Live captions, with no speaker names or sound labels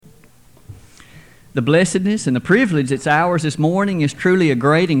The blessedness and the privilege that's ours this morning is truly a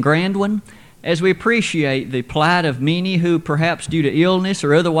great and grand one, as we appreciate the plight of many who perhaps due to illness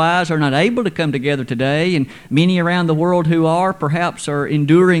or otherwise are not able to come together today, and many around the world who are perhaps are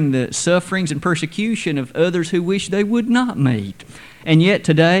enduring the sufferings and persecution of others who wish they would not meet. And yet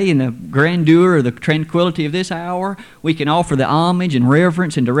today, in the grandeur or the tranquility of this hour, we can offer the homage and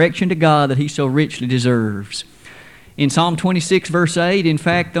reverence and direction to God that He so richly deserves. In Psalm 26, verse 8, in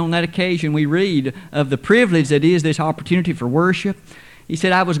fact, on that occasion we read of the privilege that is this opportunity for worship. He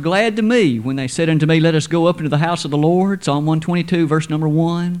said, I was glad to me when they said unto me, let us go up into the house of the Lord. Psalm 122, verse number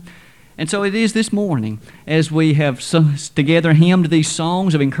 1. And so it is this morning, as we have together hymned these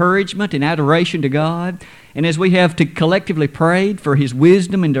songs of encouragement and adoration to God, and as we have collectively prayed for His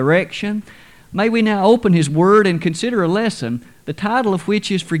wisdom and direction, may we now open His Word and consider a lesson, the title of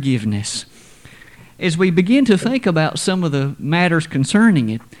which is Forgiveness. As we begin to think about some of the matters concerning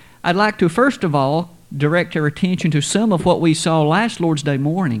it, I'd like to first of all direct our attention to some of what we saw last Lord's Day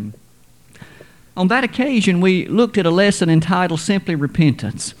morning. On that occasion, we looked at a lesson entitled simply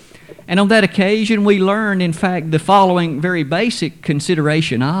Repentance. And on that occasion, we learned, in fact, the following very basic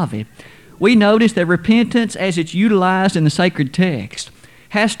consideration of it. We noticed that repentance, as it's utilized in the sacred text,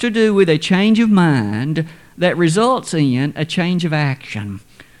 has to do with a change of mind that results in a change of action.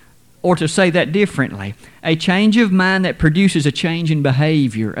 Or to say that differently, a change of mind that produces a change in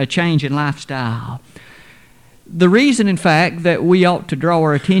behavior, a change in lifestyle. The reason, in fact, that we ought to draw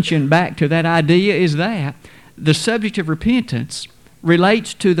our attention back to that idea is that the subject of repentance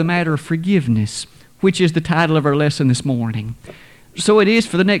relates to the matter of forgiveness, which is the title of our lesson this morning. So it is,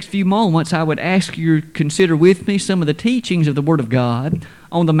 for the next few moments, I would ask you to consider with me some of the teachings of the Word of God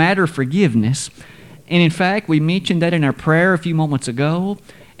on the matter of forgiveness. And in fact, we mentioned that in our prayer a few moments ago.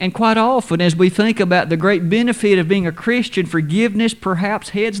 And quite often, as we think about the great benefit of being a Christian, forgiveness perhaps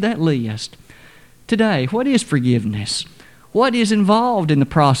heads that list. Today, what is forgiveness? What is involved in the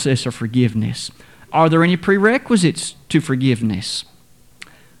process of forgiveness? Are there any prerequisites to forgiveness?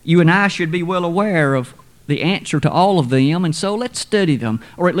 You and I should be well aware of the answer to all of them, and so let's study them,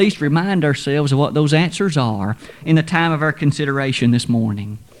 or at least remind ourselves of what those answers are in the time of our consideration this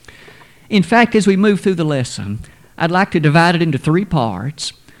morning. In fact, as we move through the lesson, I'd like to divide it into three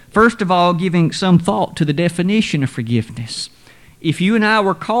parts. First of all, giving some thought to the definition of forgiveness. If you and I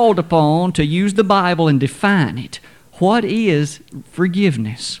were called upon to use the Bible and define it, what is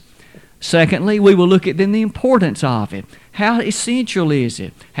forgiveness? Secondly, we will look at then the importance of it. How essential is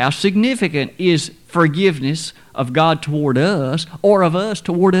it? How significant is forgiveness of God toward us or of us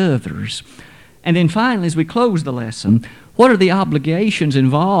toward others? And then finally, as we close the lesson, what are the obligations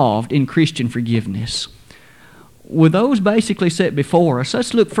involved in Christian forgiveness? With those basically set before us,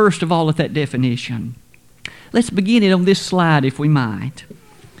 let's look first of all at that definition. Let's begin it on this slide, if we might.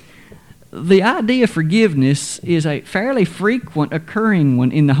 The idea of forgiveness is a fairly frequent occurring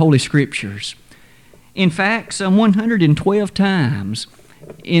one in the Holy Scriptures. In fact, some 112 times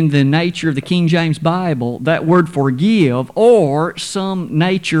in the nature of the King James Bible, that word forgive or some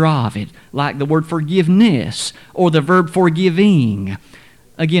nature of it, like the word forgiveness or the verb forgiving.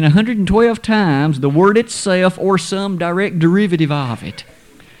 Again, 112 times the word itself or some direct derivative of it.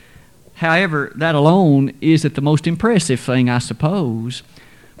 However, that alone isn't the most impressive thing, I suppose.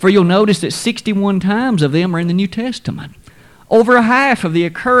 For you'll notice that 61 times of them are in the New Testament. Over half of the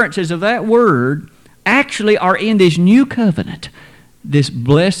occurrences of that word actually are in this new covenant, this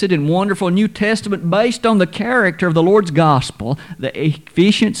blessed and wonderful New Testament based on the character of the Lord's gospel, the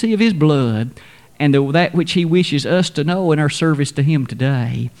efficiency of His blood, and that which He wishes us to know in our service to Him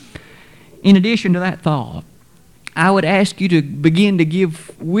today. In addition to that thought, I would ask you to begin to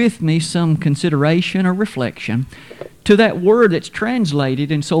give with me some consideration or reflection to that word that's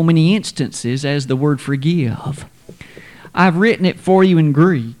translated in so many instances as the word forgive. I've written it for you in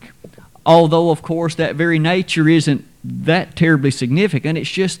Greek, although of course that very nature isn't that terribly significant. It's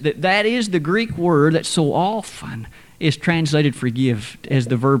just that that is the Greek word that so often is translated forgive as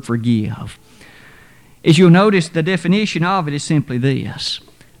the verb forgive. As you'll notice, the definition of it is simply this.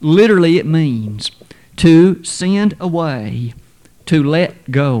 Literally, it means to send away, to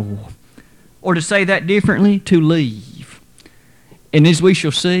let go. Or to say that differently, to leave. And as we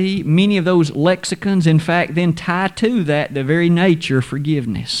shall see, many of those lexicons, in fact, then tie to that the very nature of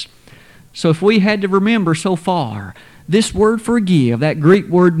forgiveness. So if we had to remember so far, this word forgive, that Greek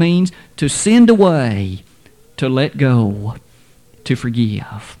word means to send away, to let go, to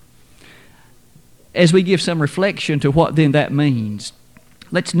forgive. As we give some reflection to what then that means,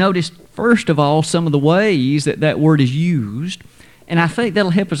 let's notice first of all some of the ways that that word is used, and I think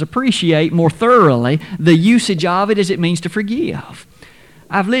that'll help us appreciate more thoroughly the usage of it as it means to forgive.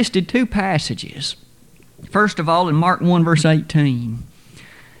 I've listed two passages. First of all, in Mark 1, verse 18.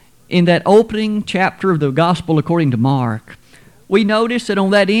 In that opening chapter of the Gospel according to Mark, we notice that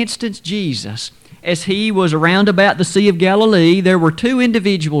on that instance, Jesus, as he was around about the Sea of Galilee, there were two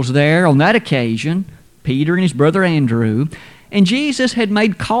individuals there on that occasion, Peter and his brother Andrew, and Jesus had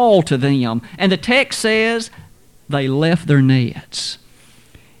made call to them. And the text says they left their nets.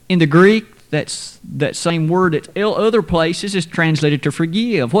 In the Greek, that same word at other places is translated to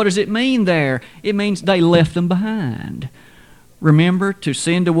forgive. What does it mean there? It means they left them behind. Remember, to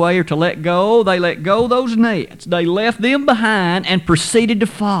send away or to let go, they let go those nets. They left them behind and proceeded to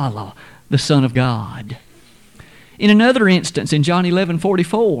follow the Son of God. In another instance, in John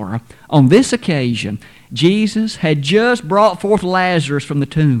 11:44, on this occasion, Jesus had just brought forth Lazarus from the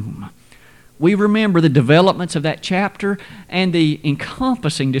tomb. We remember the developments of that chapter and the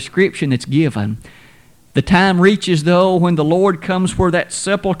encompassing description that's given. The time reaches, though, when the Lord comes where that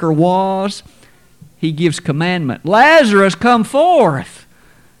sepulchre was. He gives commandment, "Lazarus, come forth!"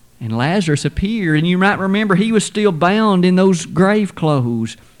 And Lazarus appeared, and you might remember he was still bound in those grave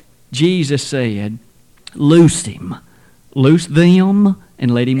clothes. Jesus said, "Loose him, loose them,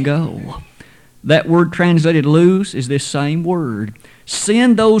 and let him go." That word translated loose is this same word.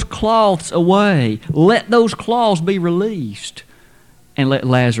 Send those cloths away. Let those cloths be released, and let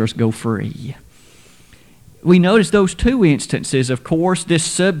Lazarus go free. We notice those two instances. Of course, this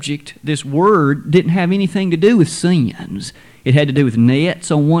subject, this word, didn't have anything to do with sins. It had to do with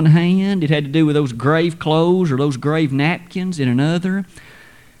nets on one hand. It had to do with those grave clothes or those grave napkins in another.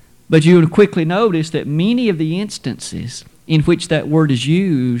 But you'll quickly notice that many of the instances in which that word is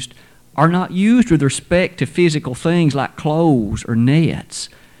used are not used with respect to physical things like clothes or nets.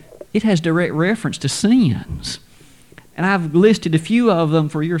 It has direct reference to sins. And I've listed a few of them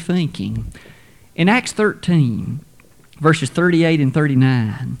for your thinking. In Acts 13, verses 38 and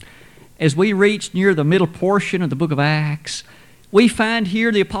 39, as we reach near the middle portion of the book of Acts, we find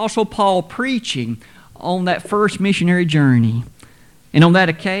here the Apostle Paul preaching on that first missionary journey. And on that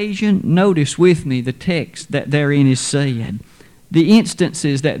occasion, notice with me the text that therein is said, the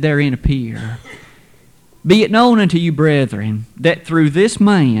instances that therein appear. "Be it known unto you, brethren, that through this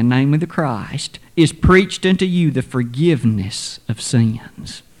man, namely the Christ, is preached unto you the forgiveness of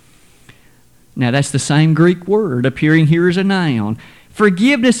sins." Now that's the same Greek word appearing here as a noun.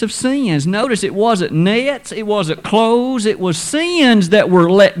 Forgiveness of sins. Notice it wasn't nets, it wasn't clothes, it was sins that were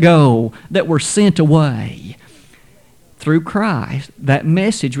let go, that were sent away. Through Christ, that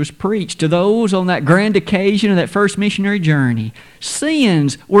message was preached to those on that grand occasion of that first missionary journey.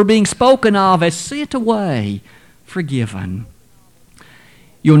 Sins were being spoken of as sent away, forgiven.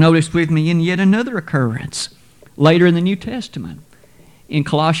 You'll notice with me in yet another occurrence later in the New Testament. In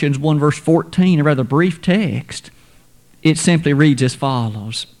Colossians 1 verse 14, a rather brief text, it simply reads as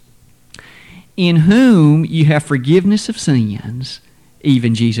follows, "In whom you have forgiveness of sins,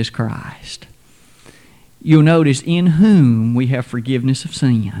 even Jesus Christ." You'll notice, in whom we have forgiveness of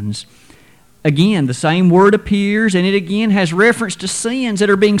sins. Again, the same word appears, and it again has reference to sins that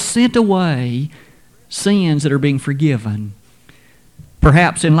are being sent away, sins that are being forgiven.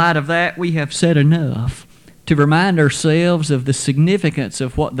 Perhaps in light of that, we have said enough to remind ourselves of the significance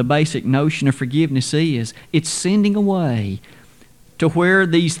of what the basic notion of forgiveness is. It's sending away to where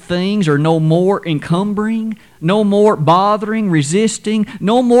these things are no more encumbering, no more bothering, resisting,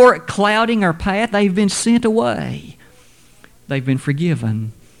 no more clouding our path. They've been sent away. They've been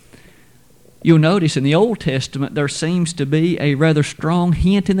forgiven. You'll notice in the Old Testament there seems to be a rather strong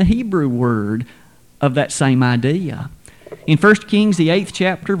hint in the Hebrew word of that same idea. In 1 Kings, the 8th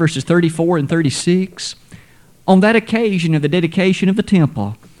chapter, verses 34 and 36, on that occasion of the dedication of the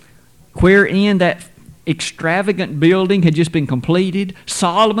temple, wherein that extravagant building had just been completed,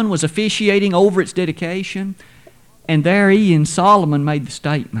 Solomon was officiating over its dedication, and therein Solomon made the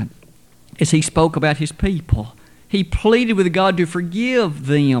statement as he spoke about his people. He pleaded with God to forgive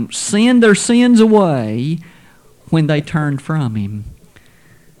them, send their sins away when they turned from Him.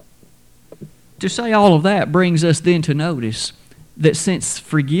 To say all of that brings us then to notice that since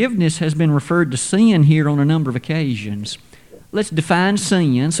forgiveness has been referred to sin here on a number of occasions, let's define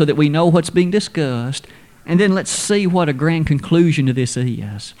sin so that we know what's being discussed, and then let's see what a grand conclusion to this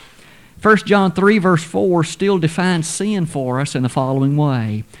is. 1 John 3 verse 4 still defines sin for us in the following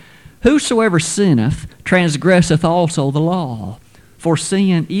way. Whosoever sinneth transgresseth also the law, for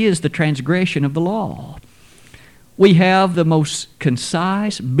sin is the transgression of the law. We have the most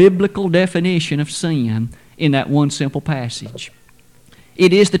concise biblical definition of sin in that one simple passage.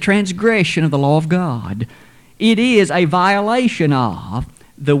 It is the transgression of the law of God. It is a violation of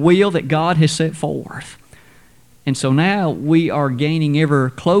the will that God has set forth. And so now we are gaining ever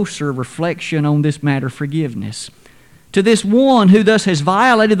closer reflection on this matter of forgiveness. To this one who thus has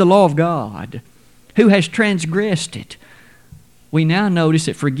violated the law of God, who has transgressed it, we now notice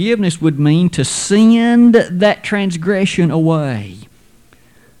that forgiveness would mean to send that transgression away.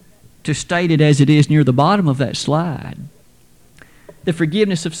 To state it as it is near the bottom of that slide, the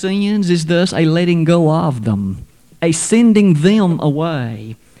forgiveness of sins is thus a letting go of them, a sending them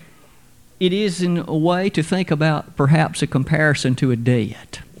away. It is in a way to think about perhaps a comparison to a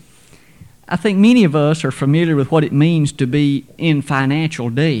debt. I think many of us are familiar with what it means to be in financial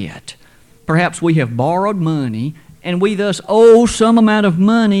debt. Perhaps we have borrowed money and we thus owe some amount of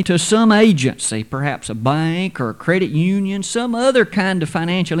money to some agency, perhaps a bank or a credit union, some other kind of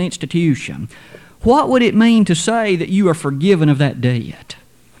financial institution. What would it mean to say that you are forgiven of that debt?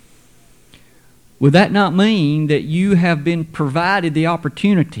 Would that not mean that you have been provided the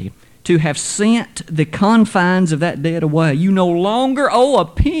opportunity to have sent the confines of that debt away? You no longer owe a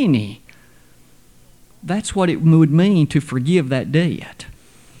penny. That's what it would mean to forgive that debt.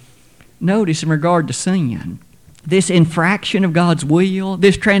 Notice in regard to sin, this infraction of God's will,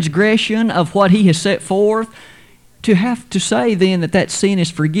 this transgression of what He has set forth, to have to say then that that sin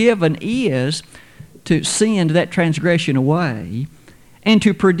is forgiven is to send that transgression away and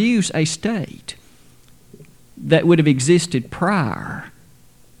to produce a state that would have existed prior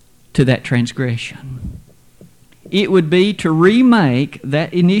to that transgression. It would be to remake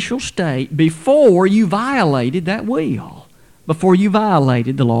that initial state before you violated that will, before you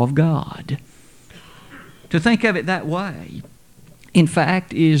violated the law of God. To think of it that way, in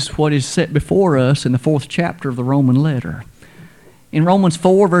fact, is what is set before us in the 4th chapter of the Roman letter. In Romans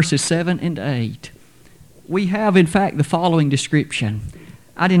 4, verses 7 and 8, we have, in fact, the following description.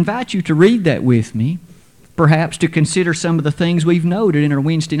 I'd invite you to read that with me, perhaps to consider some of the things we've noted in our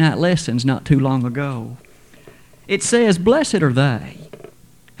Wednesday night lessons not too long ago. It says, "Blessed are they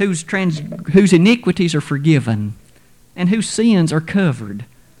whose iniquities are forgiven and whose sins are covered.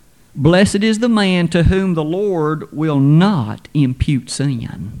 Blessed is the man to whom the Lord will not impute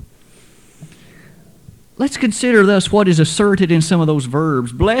sin." Let's consider thus what is asserted in some of those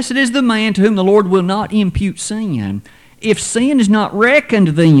verbs. Blessed is the man to whom the Lord will not impute sin. If sin is not reckoned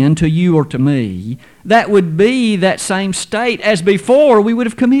then to you or to me, that would be that same state as before we would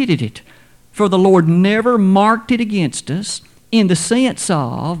have committed it. For the Lord never marked it against us in the sense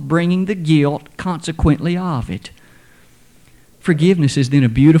of bringing the guilt consequently of it. Forgiveness is then a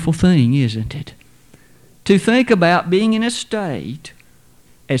beautiful thing, isn't it? To think about being in a state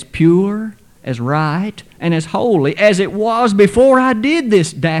as pure, as right, and as holy as it was before I did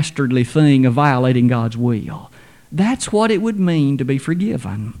this dastardly thing of violating God's will. That's what it would mean to be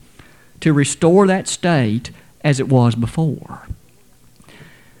forgiven, to restore that state as it was before.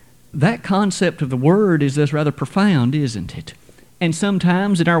 That concept of the Word is thus rather profound, isn't it? And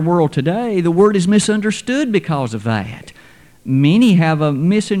sometimes in our world today, the Word is misunderstood because of that. Many have a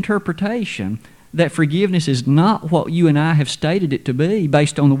misinterpretation that forgiveness is not what you and I have stated it to be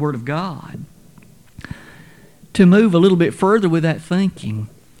based on the Word of God. To move a little bit further with that thinking,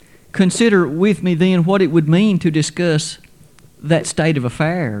 consider with me then what it would mean to discuss that state of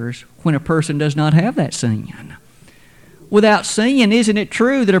affairs when a person does not have that sin. Without sin, isn't it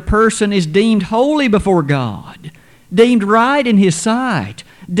true that a person is deemed holy before God, deemed right in His sight,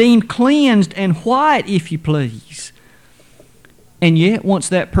 deemed cleansed and white, if you please? And yet, once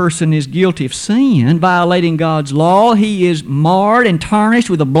that person is guilty of sin, violating God's law, he is marred and tarnished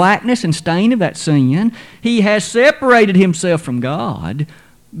with the blackness and stain of that sin. He has separated himself from God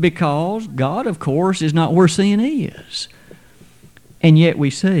because God, of course, is not where sin is. And yet we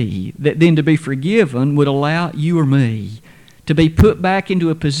see that then to be forgiven would allow you or me to be put back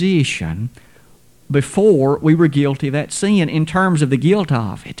into a position before we were guilty of that sin in terms of the guilt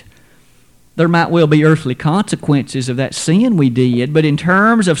of it. There might well be earthly consequences of that sin we did, but in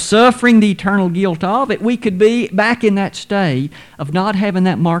terms of suffering the eternal guilt of it, we could be back in that state of not having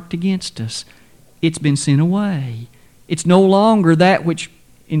that marked against us. It's been sent away. It's no longer that which,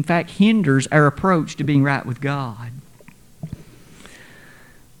 in fact, hinders our approach to being right with God.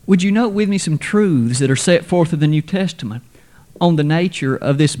 Would you note with me some truths that are set forth in the New Testament on the nature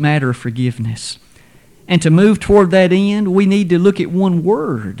of this matter of forgiveness? And to move toward that end, we need to look at one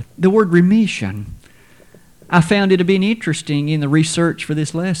word, the word remission. I found it to be interesting in the research for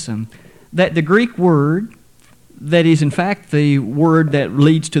this lesson that the Greek word that is in fact the word that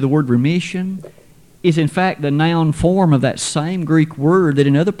leads to the word remission is in fact the noun form of that same Greek word that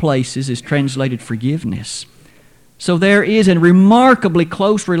in other places is translated forgiveness. So there is a remarkably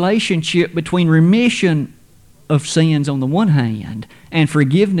close relationship between remission of sins on the one hand and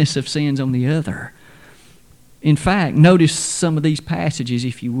forgiveness of sins on the other. In fact, notice some of these passages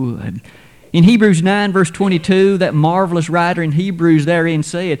if you would. In Hebrews 9, verse 22, that marvelous writer in Hebrews therein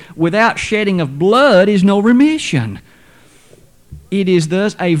said, without shedding of blood is no remission. It is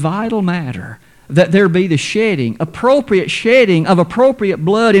thus a vital matter that there be the appropriate shedding of appropriate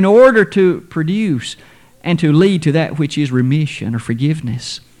blood in order to produce and to lead to that which is remission or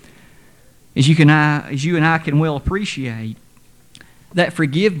forgiveness. As you and I can well appreciate, that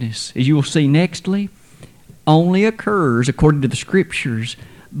forgiveness, as you will see nextly, only occurs, according to the Scriptures,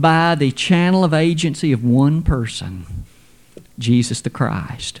 by the channel of agency of one person, Jesus the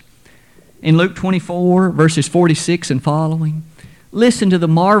Christ. In Luke 24, verses 46 and following, listen to the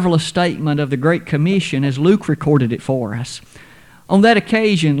marvelous statement of the Great Commission as Luke recorded it for us. On that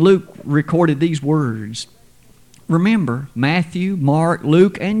occasion, Luke recorded these words. Remember, Matthew, Mark,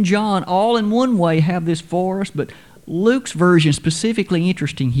 Luke, and John all in one way have this for us, but Luke's version is specifically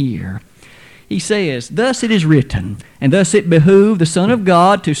interesting here. He says, thus it is written, and thus it behooved the Son of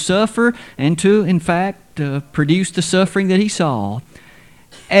God to suffer and to, in fact, produce the suffering that he saw.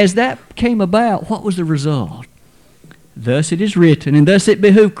 As that came about, what was the result? Thus it is written, and thus it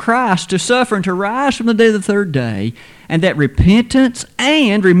behooved Christ to suffer and to rise from the dead the third day, and that repentance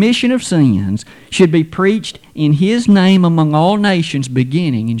and remission of sins should be preached in his name among all nations,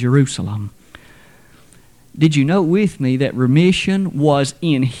 beginning in Jerusalem. Did you note with me that remission was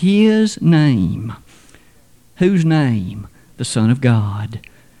in his name? Whose name? The Son of God.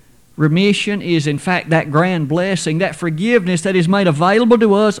 Remission is in fact that grand blessing, that forgiveness that is made available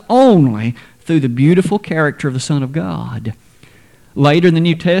to us only through the beautiful character of the Son of God. Later in the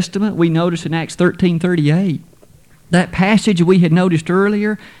New Testament, we notice in Acts 13:38, that passage we had noticed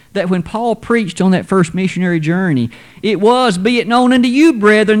earlier, that when Paul preached on that first missionary journey, it was, be it known unto you,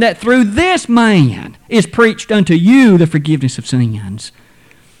 brethren, that through this man is preached unto you the forgiveness of sins.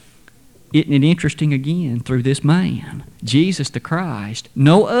 Isn't it interesting again, through this man, Jesus the Christ,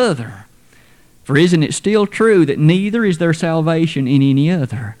 no other? For isn't it still true that neither is there salvation in any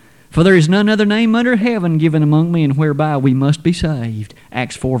other? For there is none other name under heaven given among men whereby we must be saved.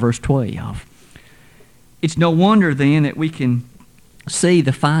 Acts 4, verse 12. It's no wonder then that we can see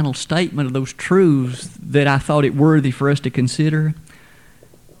the final statement of those truths that I thought it worthy for us to consider.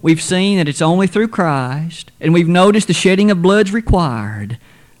 We've seen that it's only through Christ, and we've noticed the shedding of blood's required.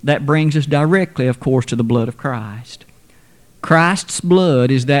 That brings us directly, of course, to the blood of Christ. Christ's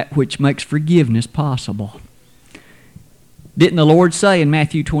blood is that which makes forgiveness possible. Didn't the Lord say in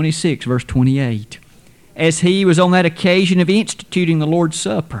Matthew 26, verse 28, as he was on that occasion of instituting the Lord's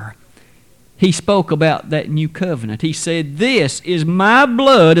Supper, he spoke about that new covenant. He said, this is my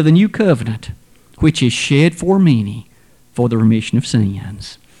blood of the new covenant, which is shed for many for the remission of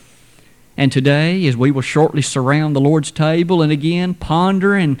sins. And today, as we will shortly surround the Lord's table and again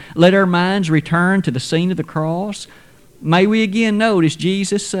ponder and let our minds return to the scene of the cross, may we again notice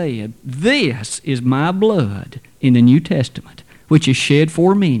Jesus said, this is my blood in the New Testament, which is shed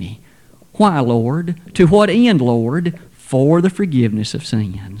for many. Why, Lord? To what end, Lord? For the forgiveness of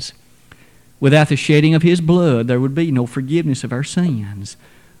sins. Without the shedding of his blood, there would be no forgiveness of our sins.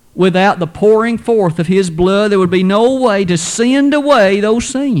 Without the pouring forth of his blood, there would be no way to send away those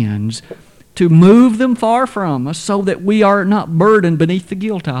sins, to move them far from us so that we are not burdened beneath the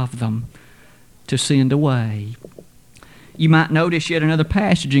guilt of them, to send away. You might notice yet another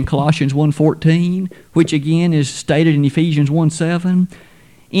passage in Colossians 1:14, which again is stated in Ephesians 1:7.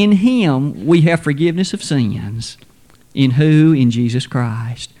 In him we have forgiveness of sins. In who? In Jesus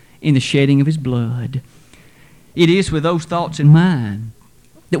Christ. In the shedding of his blood. It is with those thoughts in mind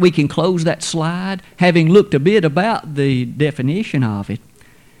that we can close that slide, having looked a bit about the definition of it.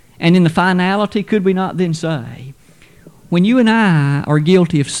 And in the finality, could we not then say, when you and I are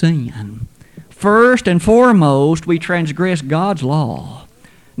guilty of sin, first and foremost, we transgress God's law.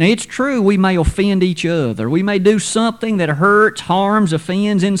 Now, it's true we may offend each other. We may do something that hurts, harms,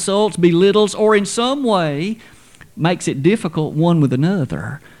 offends, insults, belittles, or in some way makes it difficult one with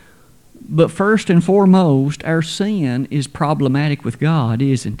another. But first and foremost, our sin is problematic with God,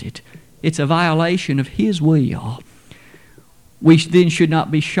 isn't it? It's a violation of his will. We then should not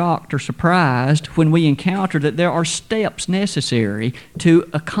be shocked or surprised when we encounter that there are steps necessary to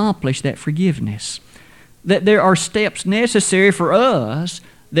accomplish that forgiveness. That there are steps necessary for us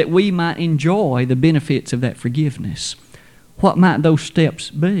that we might enjoy the benefits of that forgiveness. What might those steps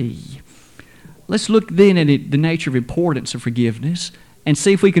be? Let's look then at the nature of importance of forgiveness and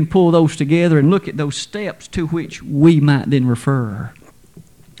see if we can pull those together and look at those steps to which we might then refer.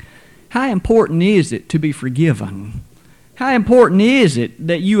 How important is it to be forgiven? How important is it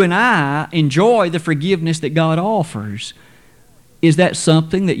that you and I enjoy the forgiveness that God offers? Is that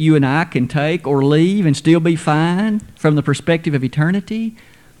something that you and I can take or leave and still be fine from the perspective of eternity?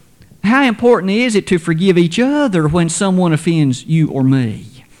 How important is it to forgive each other when someone offends you or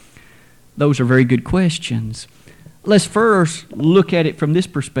me? Those are very good questions. Let's first look at it from this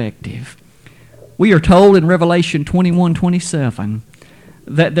perspective. We are told in Revelation 21:27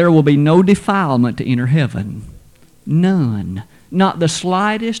 that there will be no defilement to enter heaven. None. Not the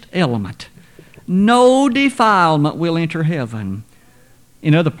slightest element. No defilement will enter heaven.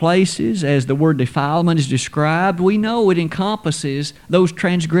 In other places, as the word defilement is described, we know it encompasses those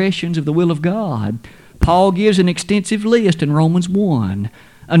transgressions of the will of God. Paul gives an extensive list in Romans 1,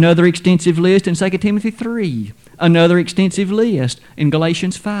 another extensive list in 2 Timothy 3, another extensive list in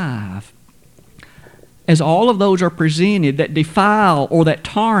Galatians 5. As all of those are presented that defile or that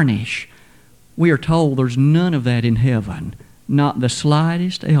tarnish, we are told there's none of that in heaven, not the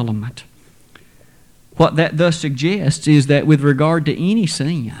slightest element. What that thus suggests is that with regard to any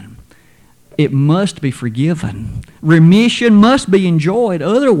sin, it must be forgiven. Remission must be enjoyed,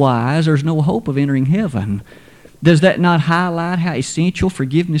 otherwise there's no hope of entering heaven. Does that not highlight how essential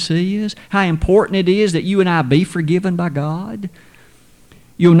forgiveness is? How important it is that you and I be forgiven by God?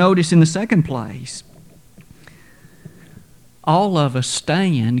 You'll notice in the second place, all of us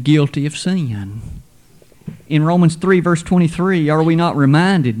stand guilty of sin. In Romans 3, verse 23, are we not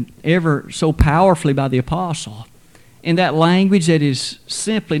reminded ever so powerfully by the apostle, in that language that is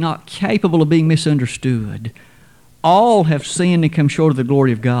simply not capable of being misunderstood? All have sinned and come short of the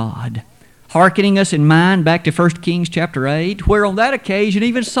glory of God. Hearkening us in mind back to 1 Kings chapter 8, where on that occasion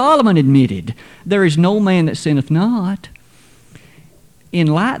even Solomon admitted, there is no man that sinneth not. In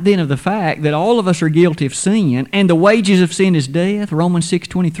light then of the fact that all of us are guilty of sin, and the wages of sin is death, Romans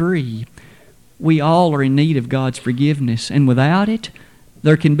 6:23, we all are in need of God's forgiveness, and without it,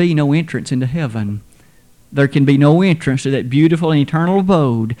 there can be no entrance into heaven. There can be no entrance to that beautiful and eternal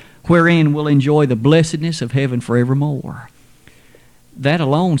abode wherein we'll enjoy the blessedness of heaven forevermore. That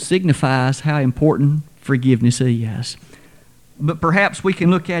alone signifies how important forgiveness is. But perhaps we can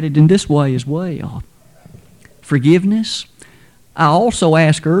look at it in this way as well. Forgiveness. I also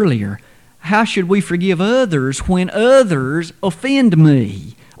asked earlier, how should we forgive others when others offend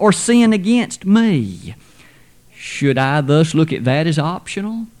me or sin against me? Should I thus look at that as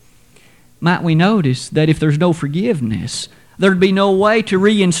optional? Might we notice that if there's no forgiveness, there'd be no way to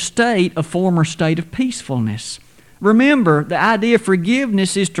reinstate a former state of peacefulness. Remember, the idea of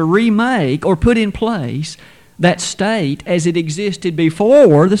forgiveness is to remake or put in place that state as it existed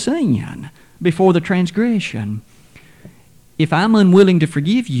before the sin, before the transgression. If I'm unwilling to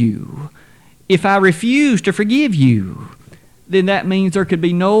forgive you, if I refuse to forgive you, then that means there could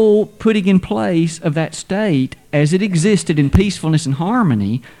be no putting in place of that state as it existed in peacefulness and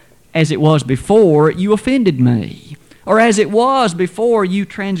harmony as it was before you offended me, or as it was before you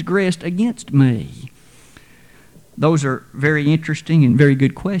transgressed against me. Those are very interesting and very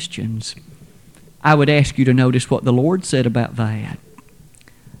good questions. I would ask you to notice what the Lord said about that.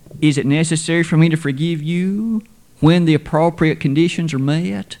 Is it necessary for me to forgive you when the appropriate conditions are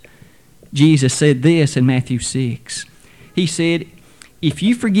met? Jesus said this in Matthew 6. He said, if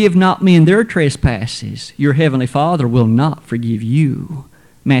you forgive not men their trespasses, your heavenly Father will not forgive you.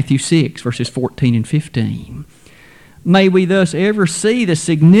 Matthew 6, verses 14 and 15. May we thus ever see the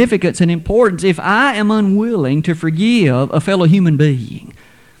significance and importance if I am unwilling to forgive a fellow human being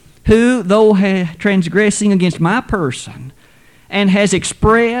who, though transgressing against my person and has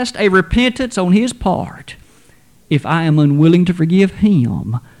expressed a repentance on his part, if I am unwilling to forgive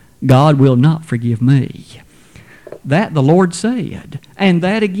him, God will not forgive me. That the Lord said. And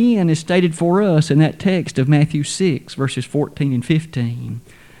that again is stated for us in that text of Matthew 6, verses 14 and 15.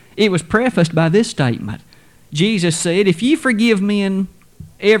 It was prefaced by this statement. Jesus said, if ye forgive men,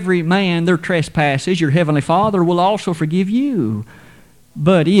 every man their trespasses, your heavenly Father will also forgive you.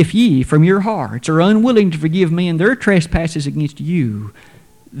 But if ye from your hearts are unwilling to forgive men their trespasses against you,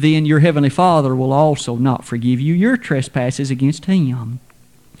 then your heavenly Father will also not forgive you your trespasses against him.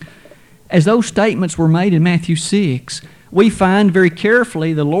 As those statements were made in Matthew 6, we find very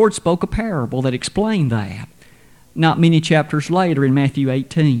carefully the Lord spoke a parable that explained that. Not many chapters later in Matthew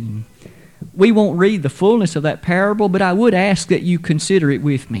 18. We won't read the fullness of that parable, but I would ask that you consider it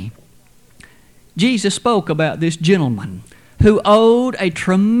with me. Jesus spoke about this gentleman who owed a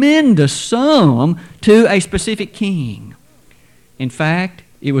tremendous sum to a specific king. In fact,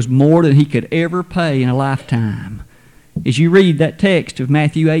 it was more than he could ever pay in a lifetime. As you read that text of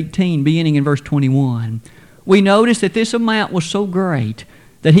Matthew 18, beginning in verse 21, we notice that this amount was so great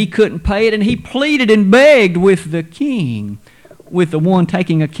that he couldn't pay it, and he pleaded and begged with the king, with the one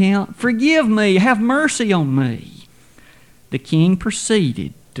taking account, forgive me, have mercy on me. the king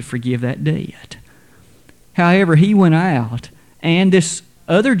proceeded to forgive that debt. However, he went out, and this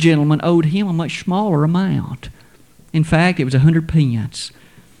other gentleman owed him a much smaller amount. In fact, it was 100 pence.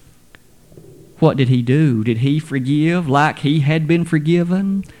 What did he do? Did he forgive like he had been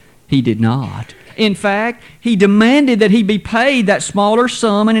forgiven? He did not. In fact, he demanded that he be paid that smaller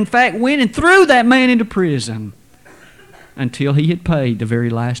sum, and in fact went and threw that man into prison until he had paid the very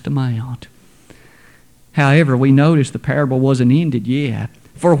last amount. However, we notice the parable wasn't ended yet.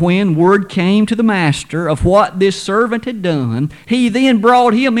 For when word came to the master of what this servant had done, he then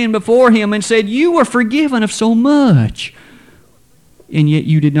brought him in before him and said, "You were forgiven of so much, and yet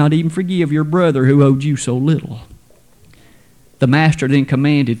you did not even forgive your brother who owed you so little." The master then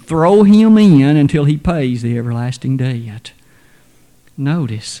commanded, "Throw him in until he pays the everlasting debt."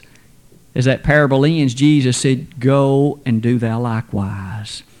 Notice, as that parable ends, Jesus said, "Go and do thou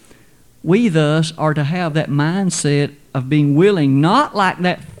likewise." We thus are to have that mindset of being willing, not like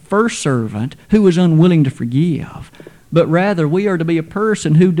that first servant who was unwilling to forgive, but rather we are to be a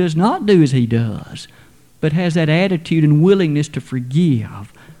person who does not do as he does, but has that attitude and willingness to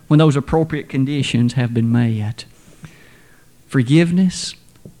forgive when those appropriate conditions have been met. Forgiveness,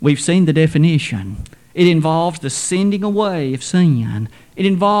 we've seen the definition. It involves the sending away of sin. It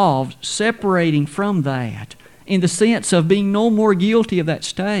involves separating from that in the sense of being no more guilty of that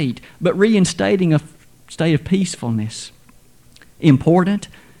state, but reinstating a state of peacefulness. Important,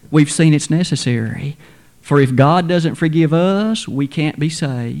 we've seen it's necessary. For if God doesn't forgive us, we can't be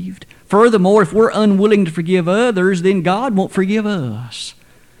saved. Furthermore, if we're unwilling to forgive others, then God won't forgive us.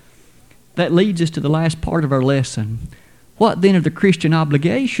 That leads us to the last part of our lesson. What then are the Christian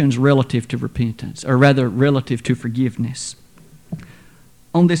obligations relative to repentance, or rather relative to forgiveness?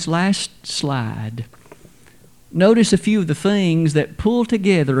 On this last slide, notice a few of the things that pull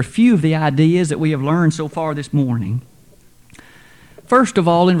together a few of the ideas that we have learned so far this morning. First of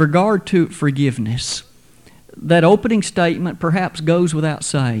all, in regard to forgiveness, that opening statement perhaps goes without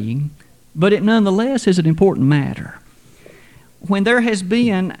saying, but it nonetheless is an important matter. When there has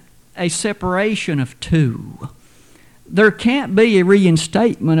been a separation of two, there can't be a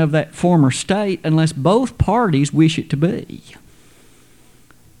reinstatement of that former state unless both parties wish it to be.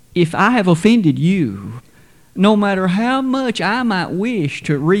 If I have offended you, no matter how much I might wish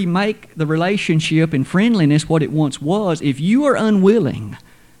to remake the relationship in friendliness what it once was, if you are unwilling,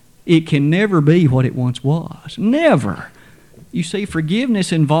 it can never be what it once was. Never. You see,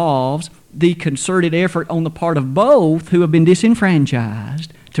 forgiveness involves the concerted effort on the part of both who have been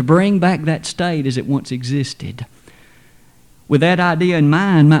disenfranchised to bring back that state as it once existed. With that idea in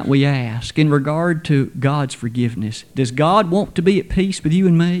mind, might we ask, in regard to God's forgiveness, does God want to be at peace with you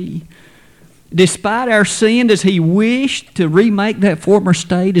and me? Despite our sin, does He wish to remake that former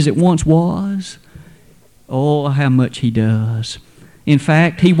state as it once was? Oh, how much He does. In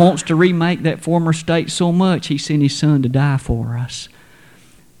fact, He wants to remake that former state so much, He sent His Son to die for us.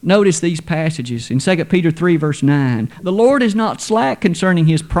 Notice these passages in 2 Peter 3, verse 9. "The Lord is not slack concerning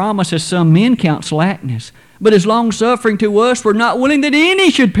His promise, as some men count slackness, but is long-suffering to us, we're not willing that any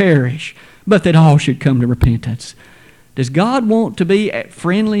should perish, but that all should come to repentance." Does God want to be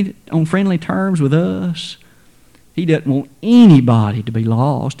on friendly terms with us? He doesn't want anybody to be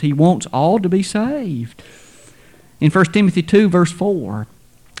lost. He wants all to be saved. In 1 Timothy 2, verse 4,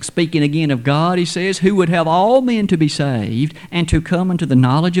 speaking again of God, he says, "Who would have all men to be saved and to come unto the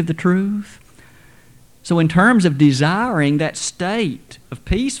knowledge of the truth." So in terms of desiring that state of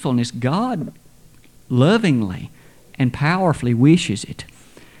peacefulness, God lovingly and powerfully wishes it.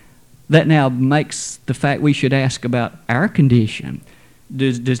 That now makes the fact we should ask about our condition.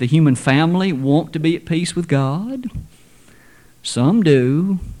 Does the human family want to be at peace with God? Some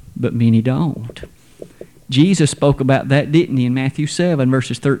do, but many don't. Jesus spoke about that, didn't He, in Matthew 7,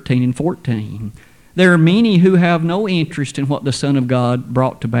 verses 13 and 14. There are many who have no interest in what the Son of God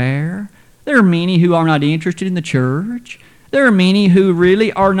brought to bear. There are many who are not interested in the church. There are many who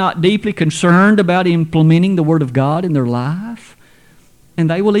really are not deeply concerned about implementing the Word of God in their life. And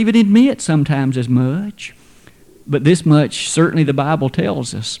they will even admit sometimes as much. But this much certainly the Bible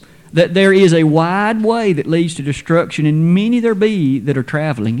tells us, that there is a wide way that leads to destruction, and many there be that are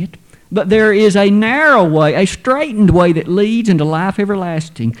traveling it. But there is a narrow way, a straightened way that leads into life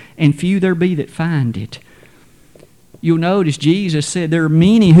everlasting, and few there be that find it. You'll notice Jesus said there are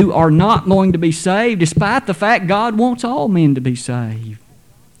many who are not going to be saved, despite the fact God wants all men to be saved.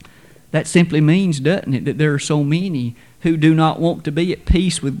 That simply means, doesn't it, that there are so many who do not want to be at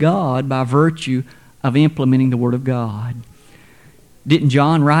peace with God by virtue of implementing the Word of God. Didn't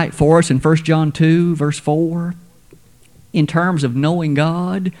John write for us in 1 John 2, verse 4? In terms of knowing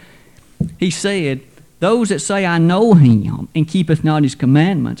God, he said, Those that say, I know him, and keepeth not his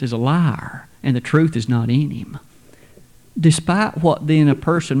commandments, is a liar, and the truth is not in him. Despite what then a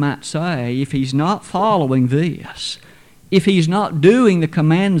person might say, if he's not following this, if he's not doing the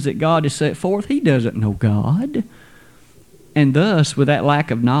commands that God has set forth, he doesn't know God. And thus, with that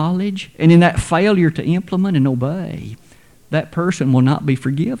lack of knowledge, and in that failure to implement and obey, that person will not be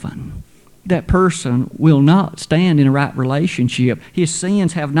forgiven. That person will not stand in a right relationship. His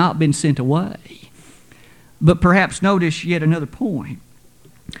sins have not been sent away. But perhaps notice yet another point.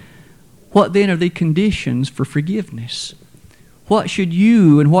 What then are the conditions for forgiveness? What should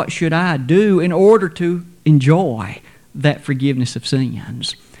you and what should I do in order to enjoy that forgiveness of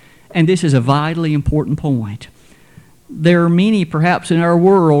sins? And this is a vitally important point. There are many, perhaps in our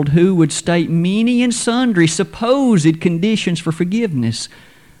world, who would state many and sundry supposed conditions for forgiveness.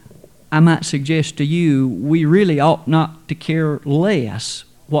 I might suggest to you, we really ought not to care less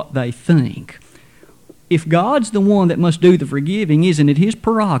what they think. If God's the one that must do the forgiving, isn't it His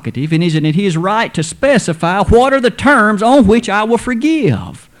prerogative, and isn't it His right to specify what are the terms on which I will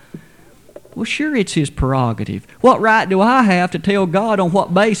forgive? Well, sure, it's His prerogative. What right do I have to tell God on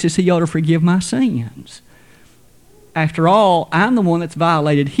what basis He ought to forgive my sins? After all, I'm the one that's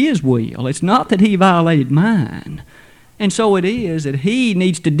violated His will. It's not that He violated mine. And so it is that He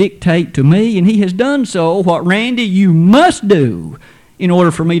needs to dictate to me, and He has done so, what, Randy, you must do in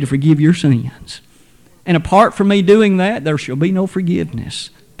order for me to forgive your sins. And apart from me doing that, there shall be no forgiveness,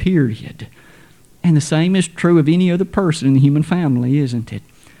 period. And the same is true of any other person in the human family, isn't it?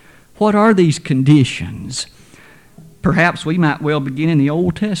 What are these conditions? Perhaps we might well begin in the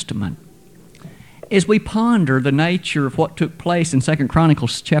Old Testament. As we ponder the nature of what took place in 2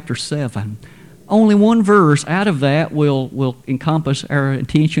 Chronicles chapter 7, only one verse out of that will encompass our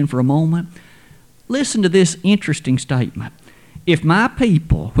attention for a moment. Listen to this interesting statement. If my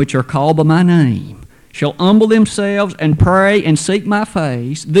people, which are called by my name, shall humble themselves and pray and seek my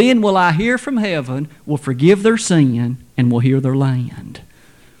face, then will I hear from heaven, will forgive their sin, and will heal their land.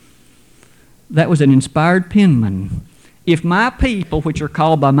 That was an inspired penman. If my people, which are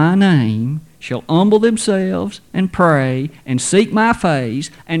called by my name, shall humble themselves and pray and seek my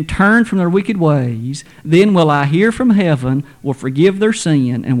face and turn from their wicked ways, then will I hear from heaven, will forgive their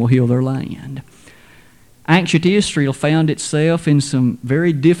sin, and will heal their land. Ancient Israel found itself in some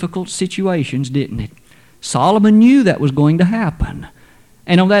very difficult situations, didn't it? Solomon knew that was going to happen.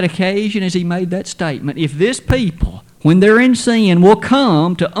 And on that occasion, as he made that statement, if this people, when they're in sin, will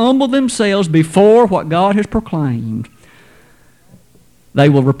come to humble themselves before what God has proclaimed, they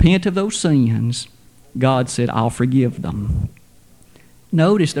will repent of those sins, God said, I'll forgive them.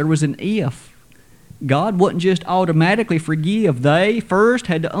 Notice there was an if. God wouldn't just automatically forgive. They first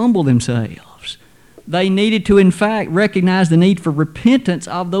had to humble themselves. They needed to, in fact, recognize the need for repentance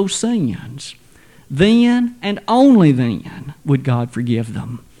of those sins. Then, and only then, would God forgive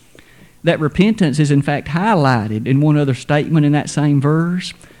them. That repentance is, in fact, highlighted in one other statement in that same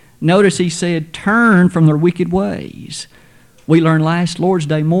verse. Notice he said, turn from their wicked ways. We learned last Lord's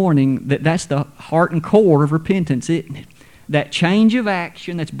Day morning that that's the heart and core of repentance, isn't it? That change of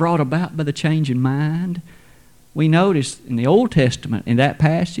action that's brought about by the change in mind. We notice in the Old Testament, in that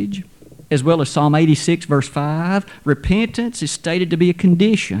passage, as well as Psalm 86, verse 5, repentance is stated to be a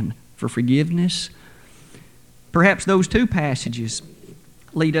condition for forgiveness. Perhaps those two passages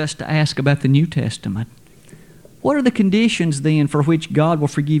lead us to ask about the New Testament. What are the conditions then for which God will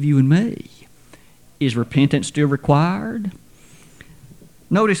forgive you and me? Is repentance still required?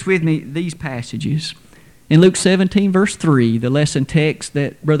 Notice with me these passages. In Luke 17, verse 3, the lesson text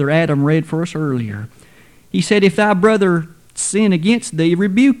that Brother Adam read for us earlier, he said, if thy brother sin against thee,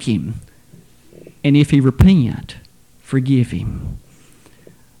 rebuke him, and if he repent, forgive him.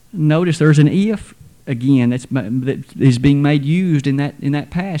 Notice there's an if again that is being made used in that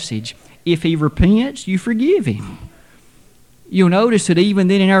passage. If he repents, you forgive him. You'll notice that even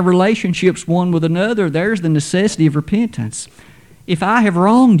then in our relationships one with another, there's the necessity of repentance. If I have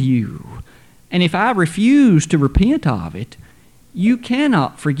wronged you, and if I refuse to repent of it, you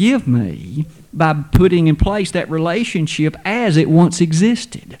cannot forgive me by putting in place that relationship as it once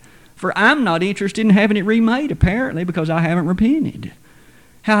existed. For I'm not interested in having it remade, apparently, because I haven't repented.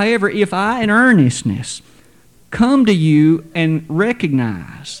 However, if I, in earnestness, come to you and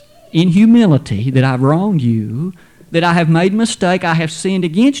recognize in humility that I've wronged you, that I have made a mistake, I have sinned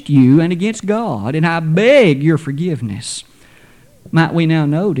against you and against God, and I beg your forgiveness, might we now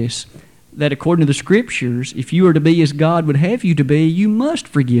notice that according to the Scriptures, if you are to be as God would have you to be, you must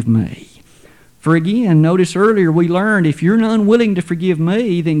forgive me. For again, notice earlier we learned if you're unwilling to forgive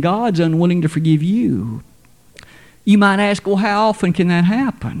me, then God's unwilling to forgive you. You might ask, well, how often can that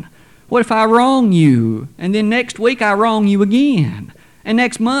happen? What if I wrong you, and then next week I wrong you again, and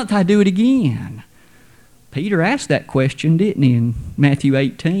next month I do it again? Peter asked that question, didn't he, in Matthew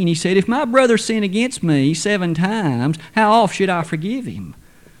 18? He said, if my brother sin against me 7 times, how oft should I forgive him?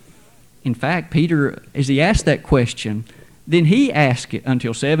 In fact, Peter, as he asked that question, then he asked it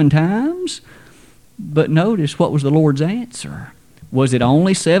until 7 times. But notice what was the Lord's answer. Was it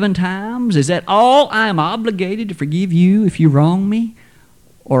only 7 times? Is that all I am obligated to forgive you if you wrong me?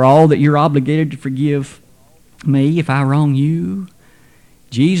 Or all that you're obligated to forgive me if I wrong you?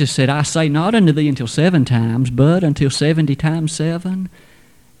 Jesus said, I say not unto thee until 7 times, but until 70 times 7.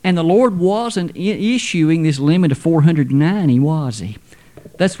 And the Lord wasn't issuing this limit of 490, was he?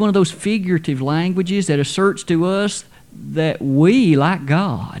 That's one of those figurative languages that asserts to us that we, like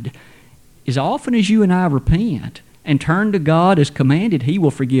God, as often as you and I repent and turn to God as commanded, He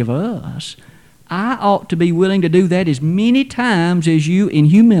will forgive us. I ought to be willing to do that as many times as you, in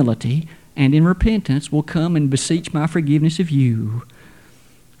humility and in repentance, will come and beseech my forgiveness of you.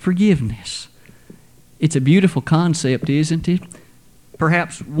 Forgiveness. It's a beautiful concept, isn't it?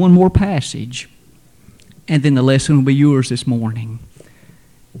 Perhaps one more passage, and then the lesson will be yours this morning.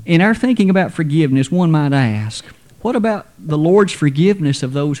 In our thinking about forgiveness, one might ask, what about the Lord's forgiveness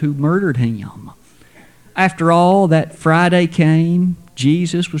of those who murdered Him? After all, that Friday came,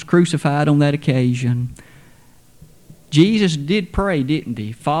 Jesus was crucified on that occasion. Jesus did pray, didn't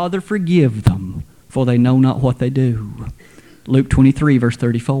He? Father, forgive them, for they know not what they do. Luke 23, verse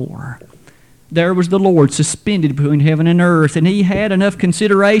 34. There was the Lord suspended between heaven and earth, and He had enough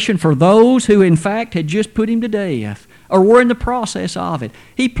consideration for those who in fact had just put Him to death or were in the process of it.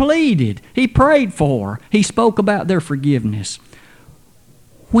 He pleaded, He prayed for, He spoke about their forgiveness.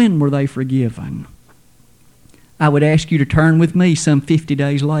 When were they forgiven? I would ask you to turn with me some 50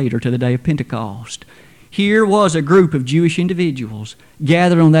 days later to the day of Pentecost. Here was a group of Jewish individuals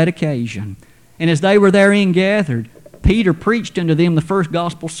gathered on that occasion, and as they were therein gathered, Peter preached unto them the first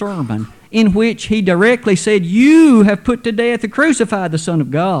gospel sermon, in which he directly said, you have put to death and crucified the Son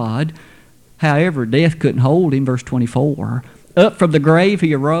of God. However, death couldn't hold Him, verse 24. Up from the grave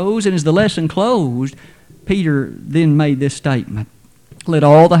He arose, and as the lesson closed, Peter then made this statement, let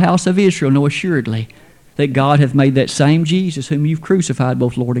all the house of Israel know assuredly that God hath made that same Jesus whom you've crucified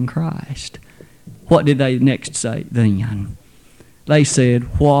both Lord and Christ. What did they next say then? They said,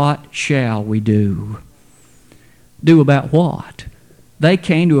 what shall we do? Do about what? They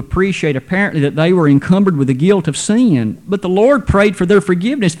came to appreciate apparently that they were encumbered with the guilt of sin, but the Lord prayed for their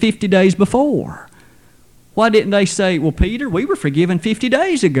forgiveness 50 days before. Why didn't they say, well, Peter, we were forgiven 50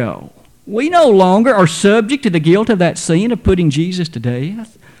 days ago. We no longer are subject to the guilt of that sin of putting Jesus to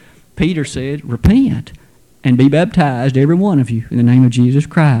death. Peter said, repent and be baptized, every one of you, in the name of Jesus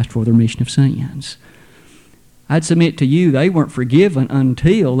Christ for the remission of sins. I'd submit to you they weren't forgiven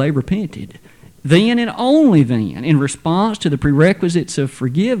until they repented. Then and only then, in response to the prerequisites of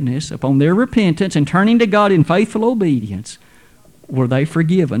forgiveness upon their repentance and turning to God in faithful obedience, were they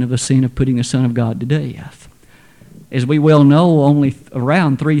forgiven of the sin of putting the Son of God to death. As we well know, only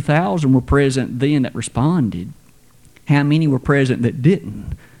around 3,000 were present then that responded. How many were present that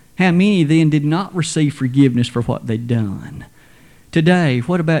didn't? How many then did not receive forgiveness for what they'd done? Today,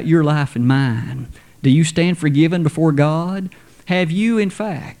 what about your life and mine? Do you stand forgiven before God? Have you, in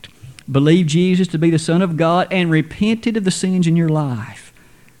fact, believed Jesus to be the Son of God and repented of the sins in your life?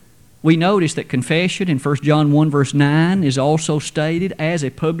 We notice that confession in 1 John 1 verse 9 is also stated as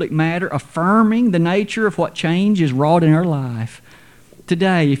a public matter, affirming the nature of what change is wrought in our life.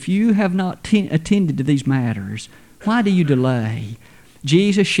 Today, if you have not attended to these matters, why do you delay?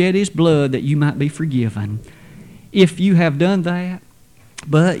 Jesus shed His blood that you might be forgiven. If you have done that,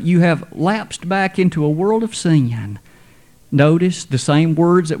 but you have lapsed back into a world of sin, notice the same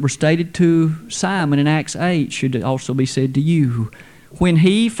words that were stated to Simon in Acts 8 should also be said to you. When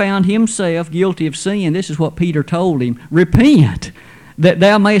he found himself guilty of sin, this is what Peter told him, repent, that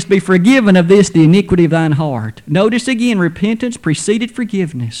thou mayest be forgiven of this, the iniquity of thine heart. Notice again, repentance preceded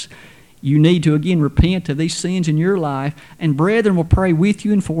forgiveness. You need to again repent of these sins in your life, and brethren will pray with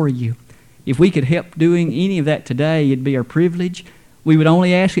you and for you. If we could help doing any of that today, it'd be our privilege. We would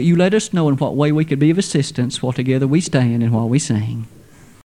only ask that you let us know in what way we could be of assistance while together we stand and while we sing.